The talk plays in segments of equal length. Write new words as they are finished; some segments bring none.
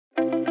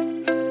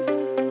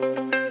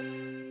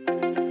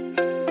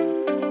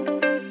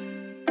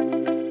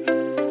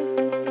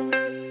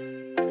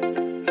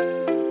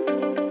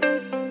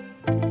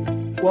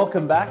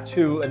Welcome back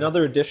to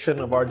another edition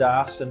of our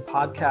diocesan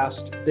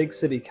podcast, Big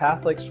City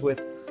Catholics,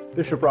 with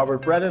Bishop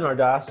Robert Brennan, our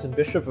diocesan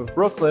Bishop of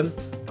Brooklyn,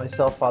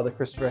 myself, Father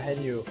Christopher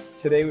Heanue.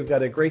 Today we've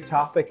got a great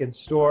topic in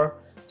store,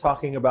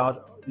 talking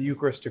about the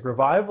Eucharistic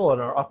Revival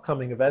and our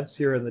upcoming events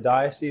here in the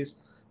diocese.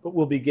 But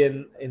we'll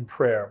begin in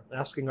prayer.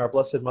 Asking our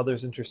Blessed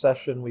Mother's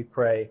intercession, we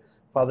pray,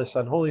 Father,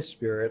 Son, Holy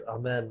Spirit,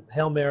 Amen.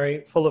 Hail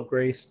Mary, full of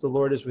grace, the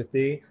Lord is with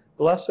thee.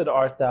 Blessed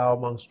art thou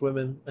amongst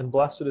women, and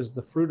blessed is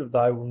the fruit of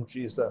thy womb,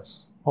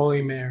 Jesus.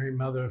 Holy Mary,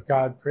 Mother of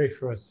God, pray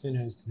for us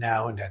sinners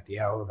now and at the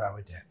hour of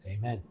our death.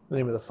 Amen. In the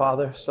name of the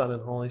Father, Son,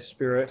 and Holy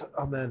Spirit.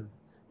 Amen.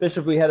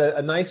 Bishop, we had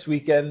a nice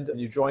weekend.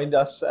 You joined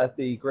us at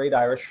the Great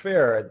Irish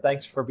Fair, and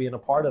thanks for being a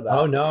part of that.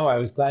 Oh, no, I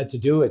was glad to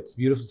do it. It's a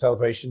beautiful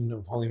celebration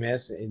of Holy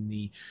Mass in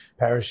the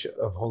parish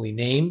of Holy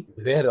Name.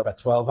 They had about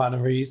 12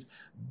 honorees.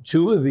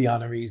 Two of the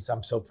honorees,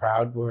 I'm so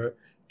proud, were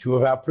two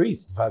of our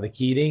priests, Father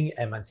Keating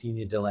and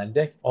Monsignor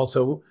Delendek.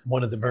 Also,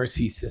 one of the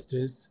Mercy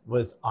Sisters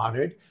was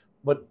honored.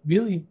 What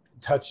really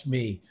touched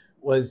me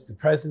was the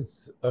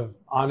presence of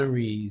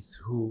honorees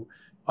who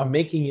are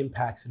making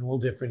impacts in all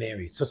different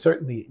areas. So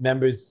certainly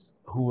members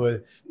who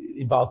are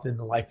involved in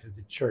the life of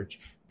the church,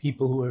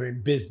 people who are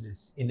in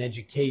business, in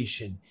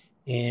education,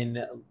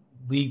 in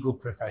legal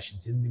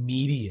professions, in the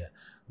media,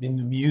 in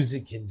the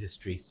music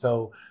industry.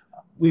 So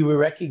we were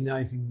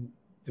recognizing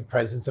the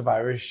presence of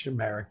Irish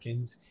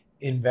Americans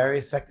in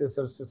various sectors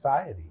of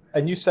society.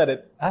 And you said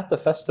it at the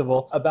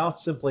festival about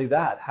simply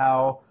that,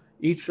 how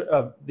each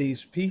of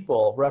these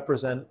people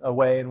represent a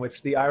way in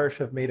which the Irish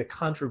have made a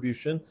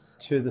contribution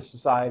to the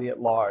society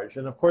at large.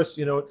 And of course,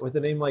 you know, with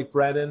a name like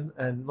Brennan,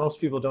 and most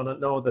people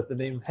don't know that the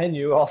name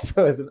Heanue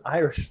also is an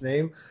Irish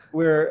name,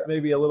 we're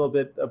maybe a little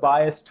bit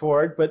biased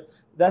toward, but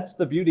that's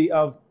the beauty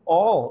of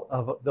all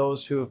of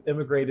those who have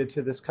immigrated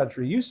to this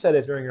country. You said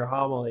it during your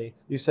homily.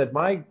 You said,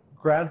 my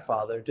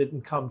grandfather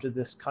didn't come to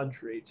this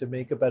country to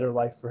make a better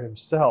life for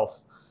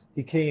himself.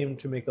 He came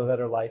to make a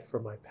better life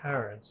for my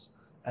parents,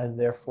 and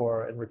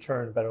therefore, in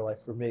return, a better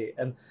life for me.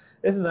 And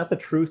isn't that the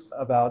truth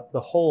about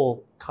the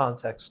whole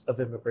context of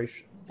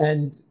immigration?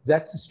 And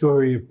that's the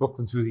story of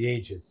Brooklyn through the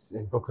ages,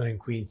 and Brooklyn and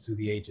Queens through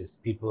the ages.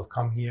 People have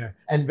come here,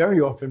 and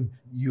very often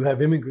you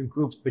have immigrant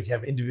groups, but you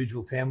have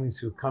individual families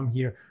who come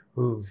here,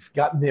 who've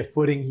gotten their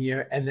footing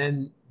here, and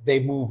then they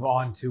move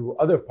on to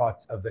other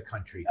parts of the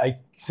country. I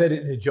said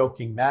it in a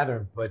joking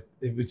manner, but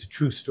it was a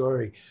true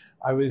story.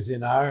 I was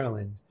in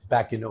Ireland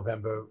back in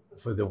November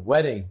for the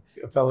wedding.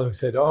 A fellow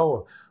said,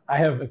 oh, I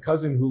have a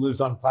cousin who lives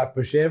on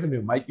Flatbush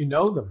Avenue. Might you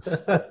know them?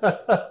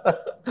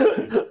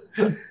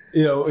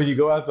 You know, when you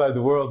go outside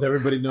the world,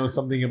 everybody knows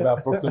something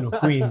about Brooklyn or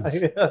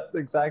Queens. Yeah,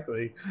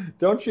 exactly.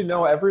 Don't you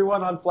know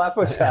everyone on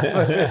Flatbush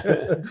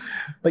Avenue?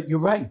 But you're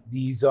right.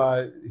 These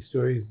are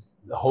stories,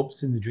 the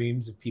hopes and the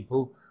dreams of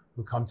people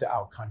who come to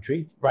our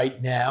country.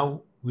 Right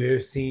now, we're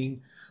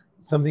seeing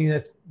something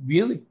that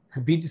really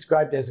could be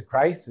described as a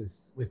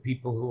crisis, with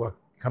people who are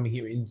coming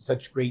here in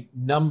such great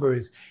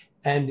numbers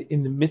and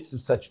in the midst of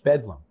such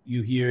bedlam.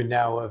 You hear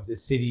now of the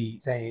city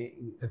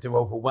saying that they're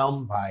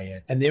overwhelmed by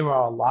it. And there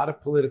are a lot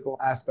of political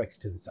aspects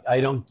to this.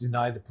 I don't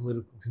deny the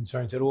political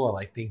concerns at all.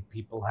 I think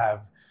people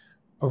have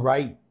a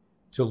right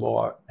to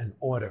law and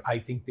order. I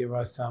think there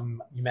are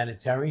some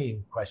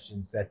humanitarian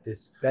questions, that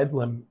this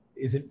bedlam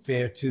isn't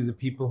fair to the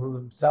people who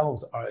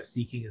themselves are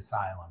seeking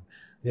asylum,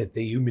 that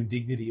the human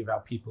dignity of our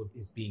people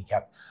is being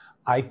kept.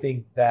 I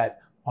think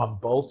that on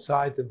both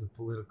sides of the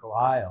political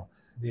aisle,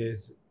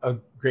 there's a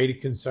greater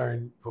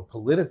concern for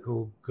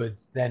political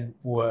goods than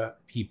for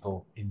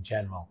people in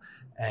general.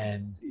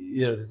 And,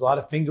 you know, there's a lot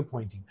of finger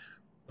pointing,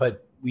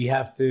 but we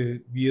have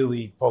to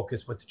really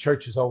focus. What the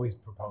church has always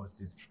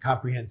proposed is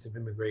comprehensive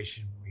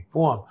immigration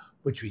reform,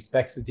 which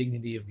respects the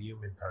dignity of the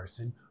human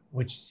person,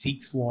 which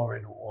seeks law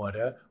and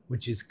order,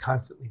 which is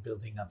constantly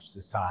building up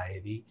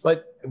society.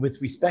 But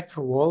with respect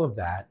for all of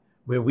that,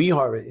 where we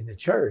are in the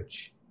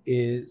church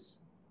is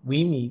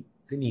we meet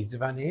the needs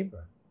of our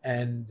neighbor,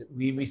 and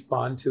we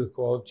respond to the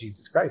call of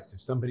Jesus Christ.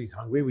 If somebody's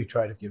hungry, we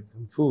try to give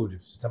them food.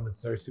 If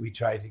someone's thirsty, we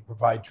try to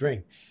provide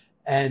drink.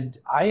 And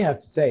I have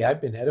to say,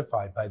 I've been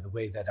edified by the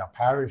way that our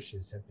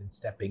parishes have been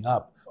stepping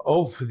up.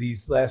 For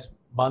these last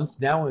months,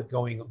 now we're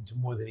going into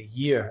more than a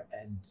year,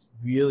 and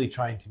really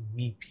trying to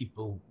meet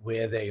people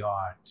where they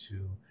are,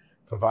 to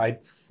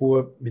provide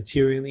for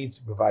material needs,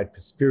 to provide for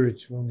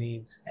spiritual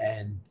needs,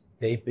 and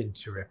they've been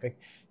terrific.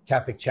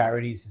 Catholic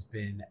Charities has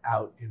been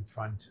out in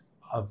front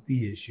of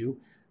the issue,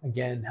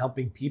 again,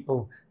 helping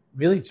people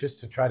really just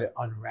to try to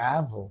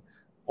unravel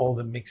all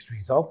the mixed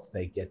results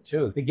they get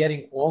too. They're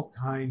getting all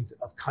kinds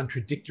of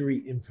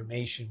contradictory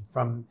information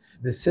from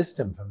the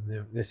system,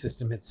 from the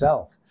system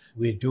itself.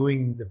 We're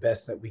doing the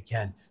best that we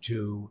can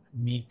to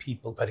meet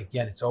people, but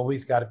again, it's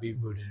always got to be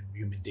rooted in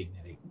human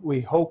dignity. We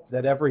hope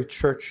that every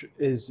church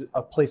is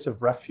a place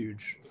of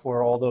refuge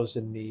for all those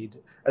in need.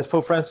 As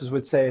Pope Francis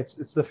would say, it's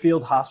the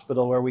field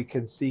hospital where we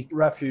can seek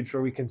refuge,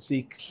 where we can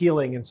seek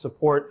healing and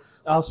support.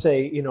 I'll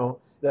say, you know,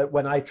 that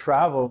when I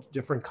travel to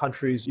different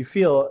countries, you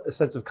feel a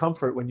sense of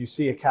comfort when you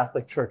see a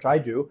Catholic church. I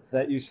do,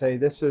 that you say,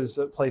 this is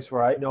a place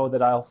where I know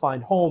that I'll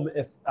find home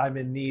if I'm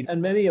in need.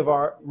 And many of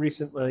our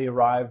recently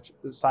arrived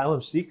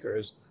asylum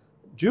seekers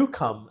do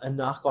come and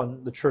knock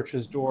on the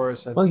church's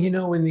doors. And well,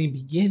 in the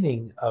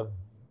beginning of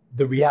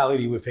the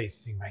reality we're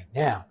facing right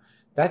now,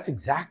 that's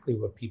exactly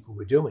what people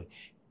were doing.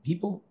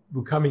 People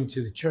were coming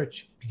to the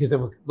church because they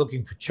were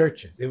looking for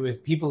churches. There were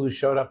people who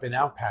showed up in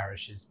our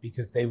parishes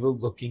because they were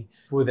looking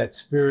for that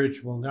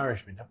spiritual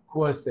nourishment. Of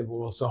course, they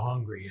were also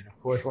hungry, and of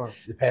course,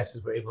 the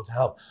pastors were able to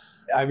help.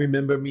 I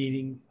remember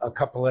meeting a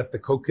couple at the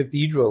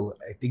co-cathedral,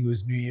 I think it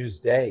was New Year's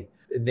Day,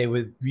 and they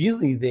were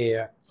really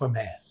there for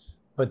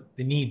Mass, but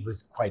the need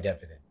was quite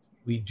evident.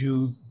 We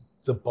do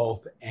the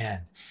both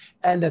and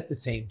at the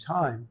same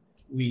time,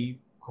 we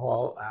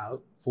call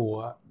out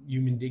for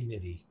human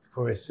dignity,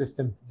 for a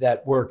system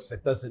that works,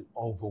 that doesn't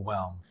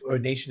overwhelm. Our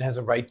nation has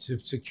a right to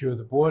secure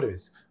the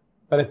borders,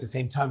 but at the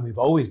same time, we've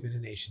always been a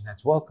nation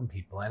that's welcomed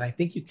people. And I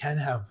think you can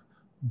have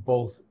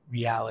both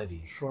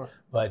realities, Sure.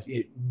 But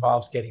it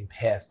involves getting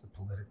past the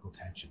political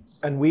tensions.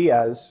 And we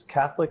as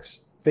Catholics,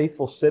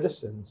 faithful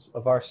citizens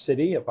of our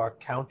city, of our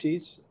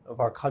counties, of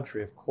our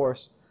country, of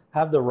course,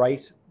 have the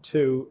right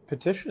to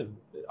petition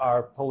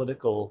our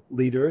political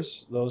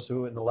leaders, those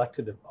who are in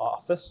elected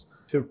office,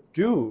 to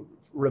do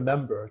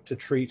remember to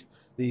treat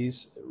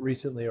these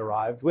recently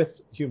arrived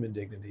with human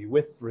dignity,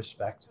 with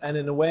respect, and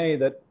in a way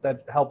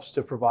that helps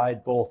to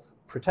provide both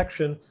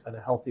protection and a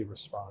healthy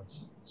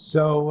response.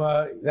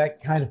 So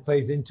that kind of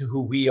plays into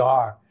who we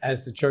are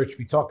as the church.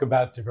 We talk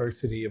about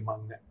diversity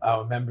among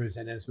our members,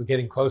 and as we're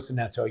getting closer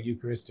now to our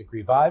Eucharistic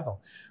Revival,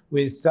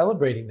 we're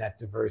celebrating that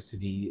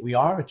diversity. We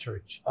are a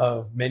church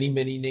of many,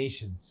 many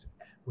nations.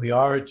 We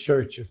are a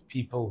church of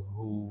people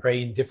who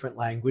pray in different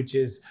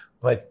languages,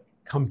 but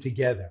come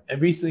together.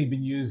 I've recently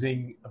been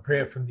using a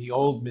prayer from the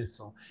old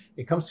Missal.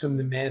 It comes from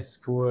the Mass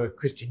for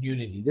Christian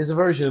Unity. There's a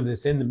version of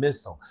this in the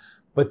Missal,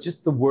 but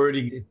just the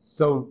wording, it's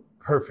so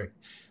perfect.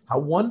 How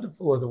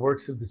wonderful are the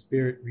works of the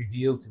Spirit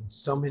revealed in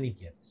so many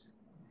gifts.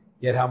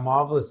 Yet how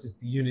marvelous is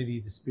the unity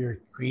the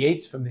Spirit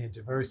creates from their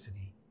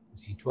diversity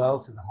as he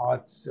dwells in the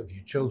hearts of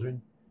your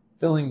children,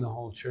 filling the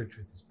whole church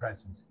with his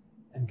presence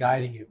and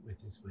guiding it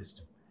with his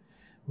wisdom.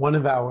 One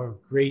of our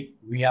great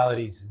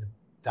realities in the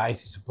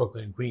Diocese of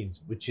Brooklyn and Queens,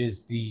 which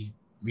is the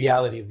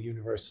reality of the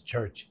Universal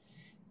Church,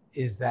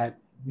 is that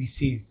we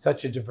see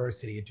such a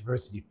diversity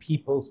of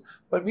peoples,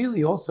 but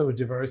really also a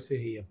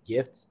diversity of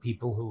gifts,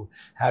 people who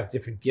have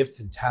different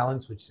gifts and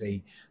talents, which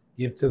they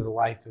give to the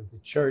life of the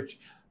church.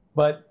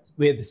 But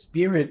where the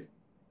Spirit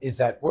is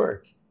at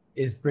work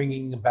is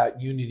bringing about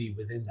unity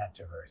within that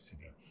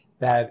diversity,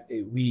 that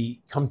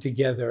we come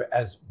together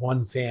as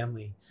one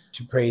family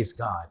to praise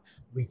God.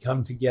 We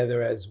come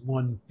together as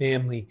one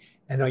family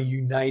and are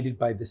united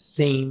by the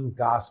same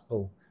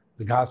gospel,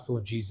 the gospel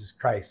of Jesus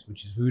Christ,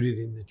 which is rooted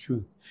in the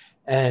truth.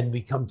 And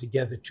we come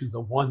together to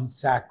the one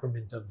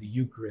sacrament of the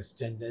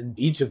Eucharist. And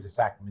each of the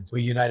sacraments, we're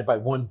united by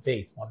one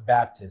faith, one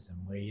baptism.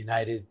 We're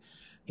united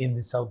in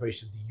the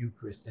celebration of the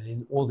Eucharist and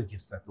in all the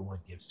gifts that the Lord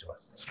gives to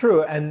us. It's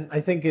true. And I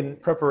think in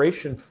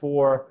preparation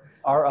for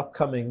our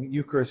upcoming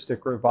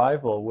Eucharistic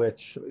Revival,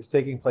 which is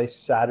taking place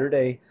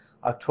Saturday,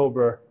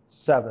 October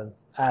 7th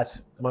at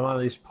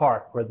Maimonides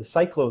Park, where the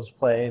Cyclones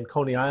play in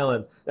Coney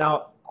Island.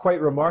 Now,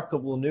 quite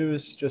remarkable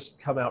news just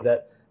come out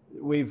that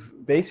we've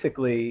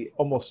basically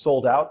almost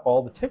sold out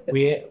all the tickets.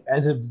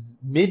 As of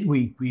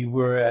midweek, we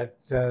were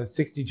at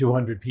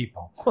 6,200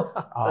 people.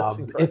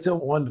 It's a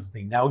wonderful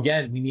thing. Now,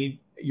 again, we need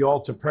you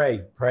all to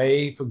pray.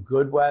 Pray for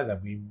good weather.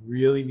 We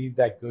really need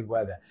that good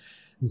weather.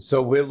 And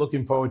so we're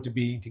looking forward to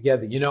being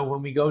together.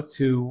 When we go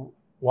to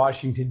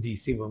Washington,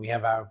 D.C., when we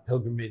have our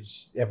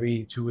pilgrimage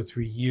every 2 or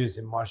 3 years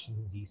in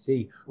Washington,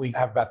 D.C., we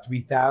have about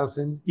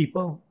 3,000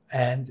 people,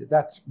 and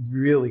that's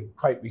really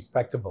quite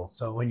respectable.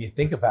 So when you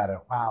think about it,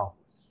 wow,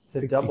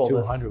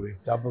 6,200,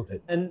 we've doubled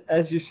it. And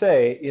as you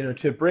say,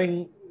 to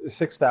bring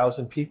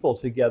 6,000 people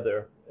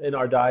together in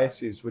our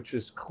diocese, which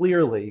is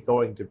clearly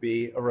going to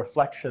be a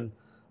reflection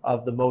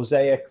of the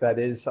mosaic that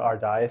is our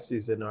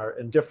diocese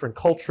in different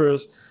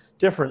cultures,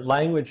 different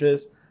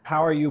languages.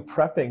 How are you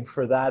prepping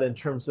for that in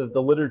terms of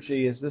the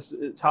liturgy? Is this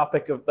a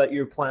topic that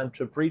you plan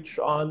to preach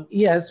on?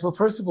 Yes. Well,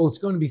 first of all, it's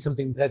going to be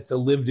something that's a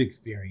lived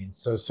experience.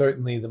 So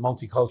certainly the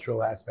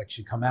multicultural aspect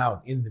should come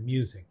out in the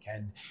music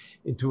and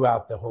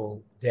throughout the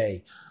whole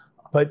day.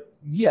 But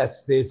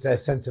yes, there's a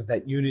sense of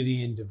that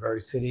unity and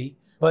diversity.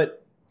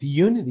 But the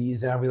unity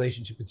is in our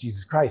relationship with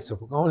Jesus Christ. So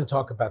if we're going to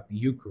talk about the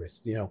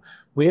Eucharist,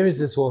 where is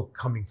this all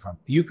coming from?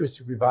 The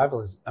Eucharistic Revival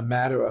is a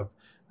matter of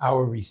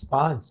our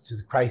response to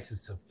the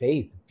crisis of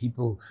faith,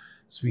 people's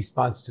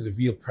response to the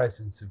real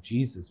presence of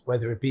Jesus,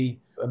 whether it be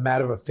a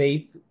matter of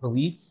faith,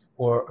 belief,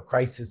 or a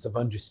crisis of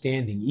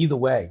understanding. Either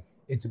way,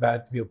 it's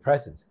about real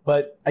presence.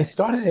 But I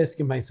started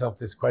asking myself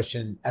this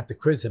question at the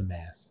Chrism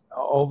Mass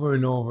over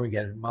and over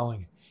again,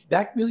 mulling it.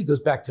 That really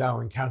goes back to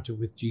our encounter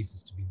with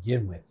Jesus to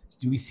begin with.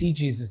 Do we see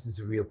Jesus as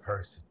a real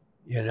person?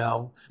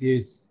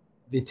 There's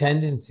the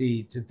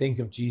tendency to think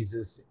of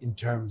Jesus in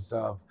terms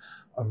of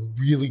a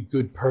really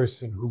good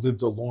person who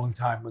lived a long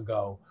time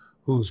ago,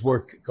 whose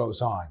work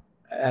goes on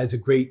as a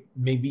great,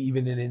 maybe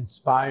even an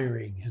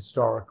inspiring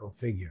historical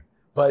figure.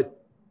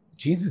 But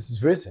Jesus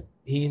is risen.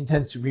 He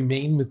intends to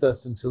remain with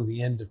us until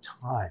the end of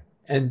time.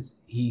 And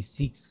he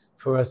seeks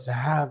for us to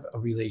have a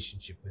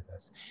relationship with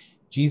us.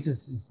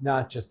 Jesus is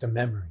not just a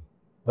memory,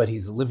 but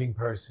he's a living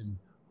person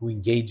who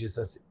engages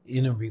us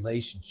in a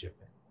relationship.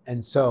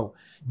 And so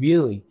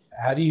really,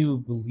 how do you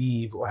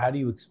believe, or how do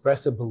you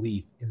express a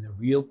belief in the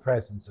real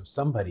presence of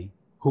somebody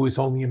who is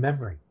only a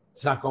memory?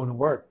 It's not going to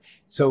work.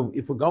 So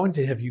if we're going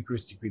to have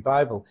Eucharistic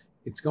revival,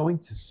 it's going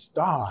to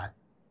start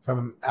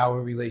from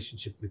our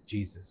relationship with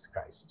Jesus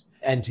Christ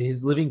and to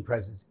his living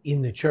presence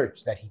in the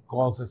church, that he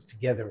calls us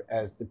together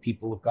as the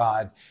people of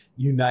God,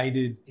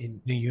 united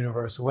in a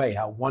universal way.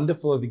 How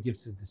wonderful are the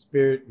gifts of the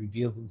Spirit,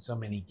 revealed in so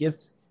many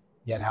gifts,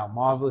 yet how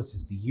marvelous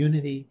is the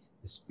unity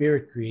the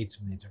Spirit creates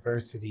from the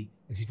diversity,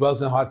 as he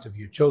dwells in the hearts of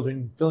your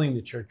children, filling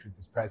the church with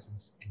his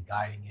presence and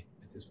guiding it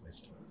with his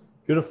wisdom.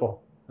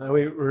 Beautiful. And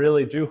we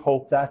really do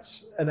hope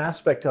that's an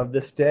aspect of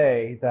this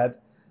day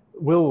that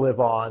will live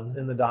on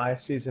in the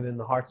diocese and in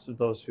the hearts of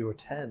those who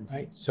attend.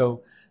 Right.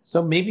 So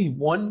maybe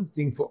one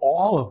thing for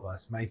all of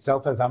us,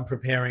 myself as I'm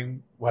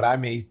preparing what I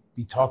may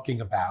be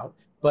talking about,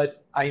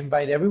 but I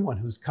invite everyone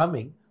who's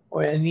coming,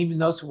 and even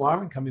those who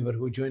aren't coming but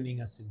who are joining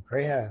us in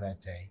prayer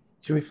that day,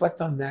 to reflect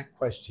on that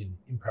question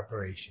in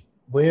preparation.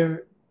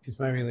 Where is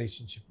my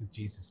relationship with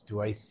Jesus?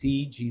 Do I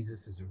see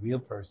Jesus as a real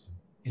person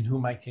in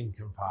whom I can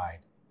confide,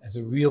 as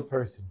a real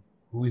person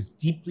who is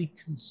deeply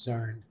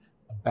concerned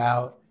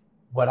about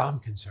what I'm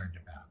concerned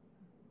about,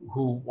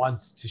 who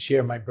wants to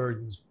share my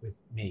burdens with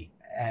me,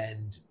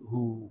 and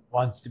who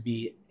wants to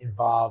be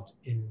involved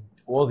in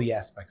all the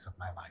aspects of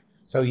my life?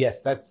 So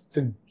yes, that's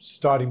a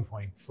starting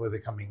point for the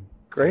coming.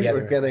 Great,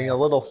 we're getting a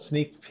little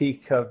sneak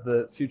peek of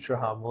the future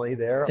homily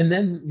there. And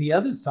then the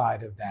other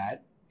side of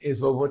that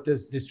is, well, what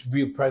does this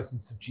real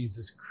presence of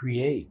Jesus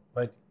create?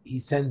 But he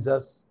sends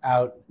us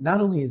out not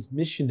only as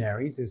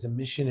missionaries, there's a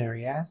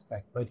missionary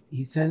aspect, but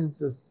he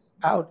sends us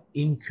out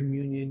in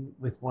communion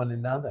with one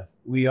another.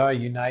 We are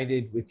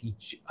united with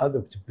each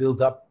other to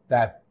build up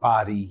that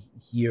body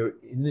here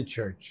in the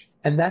church.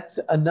 And that's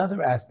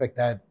another aspect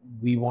that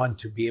we want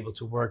to be able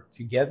to work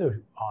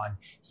together on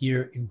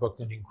here in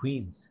Brooklyn and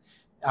Queens.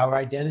 Our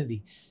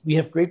identity. We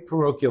have great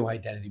parochial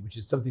identity, which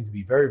is something to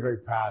be very, very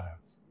proud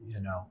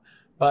of,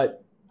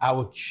 but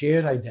our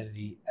shared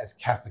identity as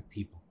Catholic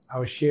people,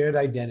 our shared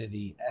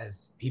identity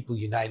as people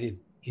united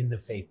in the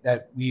faith,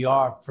 that we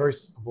are,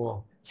 first of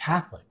all,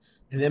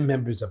 Catholics, and then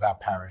members of our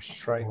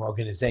parish or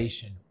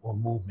organization or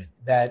movement,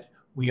 that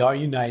we are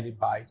united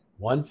by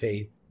one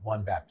faith,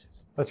 one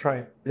baptism. That's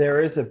right.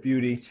 There is a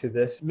beauty to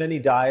this. Many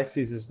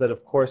dioceses that,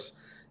 of course,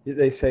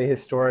 they say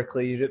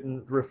historically you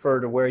didn't refer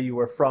to where you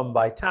were from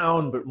by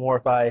town, but more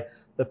by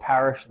the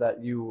parish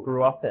that you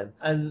grew up in.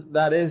 And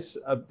that is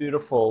a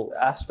beautiful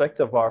aspect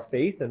of our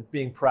faith, and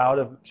being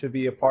proud to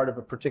be a part of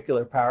a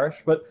particular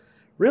parish. But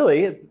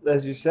really,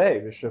 as you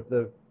say, Bishop,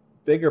 the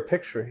bigger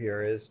picture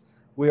here is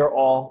we are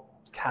all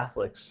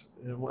Catholics.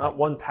 Not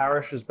one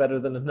parish is better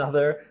than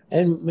another.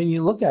 And when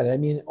you look at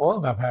it, all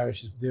of our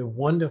parishes, they're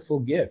wonderful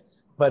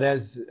gifts. But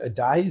as a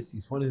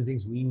diocese, one of the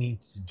things we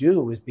need to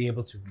do is be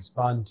able to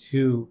respond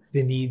to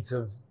the needs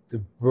of the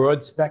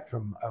broad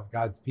spectrum of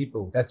God's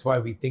people. That's why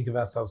we think of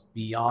ourselves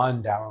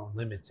beyond our own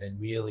limits, and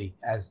really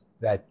as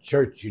that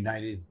church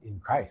united in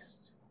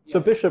Christ. So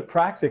Bishop,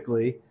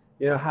 practically,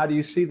 how do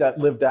you see that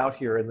lived out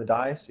here in the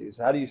diocese?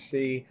 How do you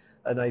see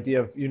an idea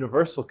of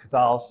universal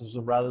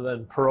Catholicism rather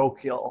than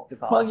parochial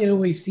Catholicism? Well,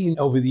 we've seen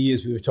over the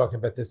years, we were talking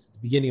about this at the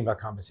beginning of our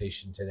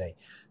conversation today,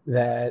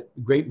 that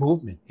great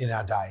movement in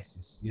our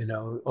diocese.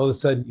 All of a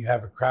sudden you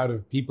have a crowd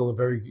of people, a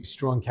very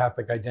strong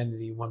Catholic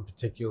identity in one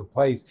particular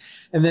place.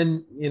 And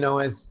then,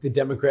 as the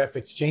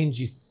demographics change,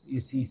 you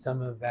see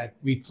some of that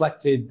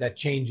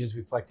change is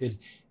reflected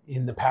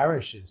in the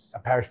parishes. A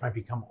parish might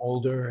become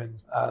older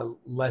and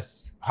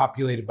less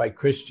populated by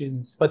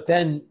Christians. But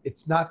then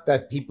it's not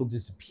that people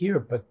disappear,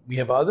 but we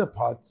have other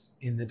parts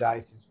in the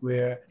diocese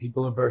where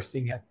people are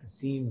bursting at the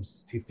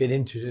seams to fit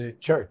into the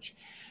church.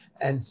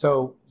 And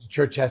so the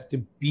church has to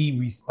be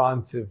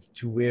responsive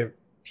to where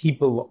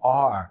people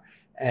are.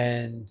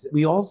 And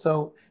we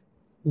also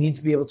need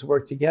to be able to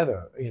work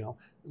together,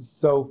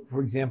 So,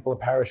 for example, a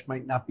parish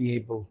might not be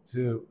able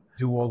to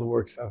do all the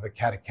works of a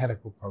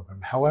catechetical program.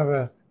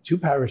 However, 2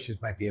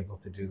 parishes might be able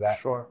to do that.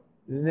 Sure.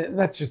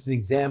 That's just an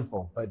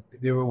example, but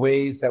there are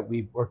ways that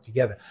we work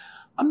together.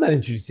 I'm not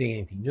introducing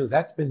anything new.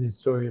 That's been the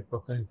story of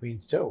Brooklyn and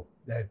Queens too,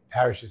 that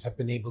parishes have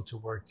been able to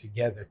work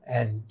together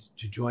and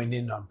to join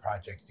in on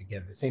projects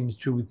together. The same is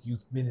true with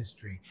youth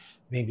ministry,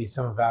 maybe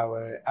some of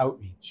our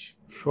outreach.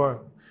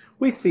 Sure.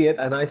 We see it,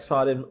 and I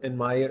saw it in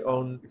my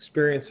own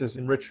experiences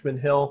in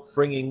Richmond Hill,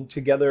 bringing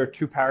together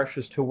 2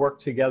 parishes to work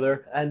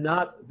together, and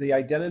not the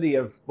identity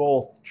of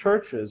both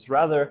churches.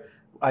 Rather,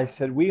 I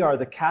said, we are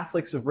the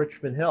Catholics of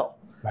Richmond Hill.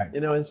 Right.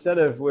 Instead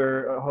of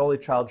we're Holy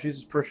Child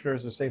Jesus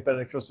parishioners or St.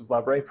 Benedict Joseph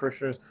Labre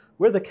parishioners,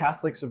 we're the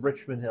Catholics of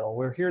Richmond Hill.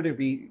 We're here to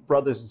be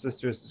brothers and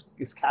sisters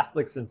as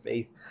Catholics in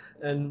faith,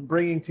 and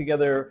bringing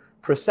together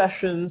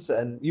processions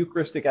and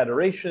Eucharistic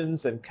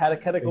adorations and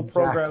catechetical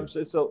programs.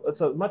 It's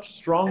a much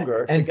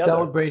stronger and together.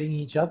 Celebrating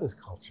each other's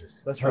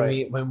cultures. That's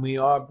right. When we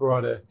are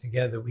brought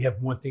together, we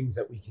have more things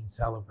that we can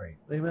celebrate.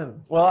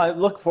 Amen. Well, I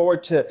look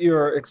forward to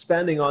your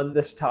expanding on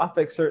this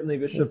topic, certainly,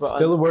 Bishop. It's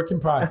still a work in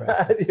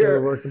progress. It's still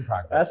a work in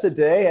progress. That's a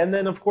day. And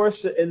then, of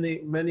course, in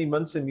the many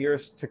months and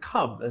years to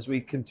come, as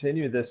we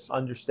continue this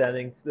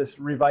understanding, this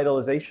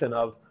revitalization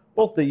of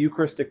both the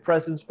Eucharistic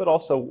presence, but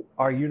also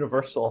our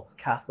universal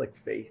Catholic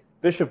faith.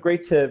 Bishop,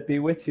 great to be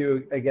with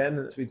you again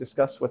as we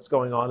discuss what's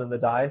going on in the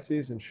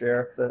diocese and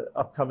share the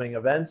upcoming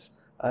events.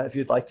 If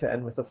you'd like to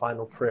end with a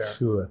final prayer.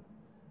 Sure.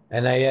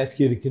 And I ask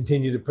you to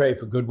continue to pray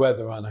for good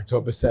weather on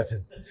October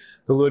 7th.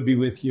 The Lord be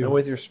with you. And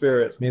with your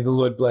spirit. May the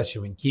Lord bless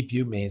you and keep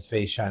you. May his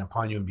face shine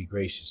upon you and be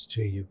gracious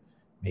to you.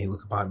 May he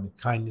look upon you with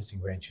kindness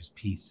and grant you his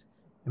peace.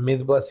 And may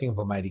the blessing of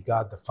Almighty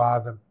God, the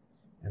Father,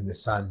 and the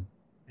Son,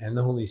 and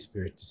the Holy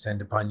Spirit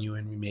descend upon you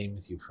and remain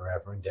with you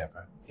forever and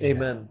ever.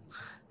 Amen.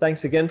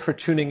 Thanks again for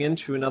tuning in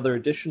to another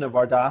edition of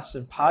our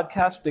Diocesan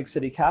podcast, Big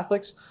City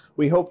Catholics.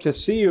 We hope to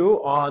see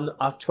you on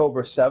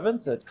October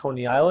 7th at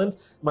Coney Island,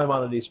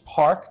 Maimonides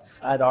Park,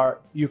 at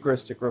our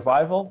Eucharistic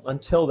Revival.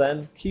 Until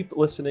then, keep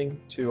listening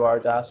to our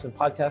Diocesan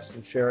podcast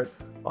and share it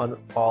on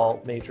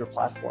all major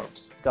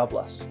platforms. God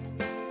bless.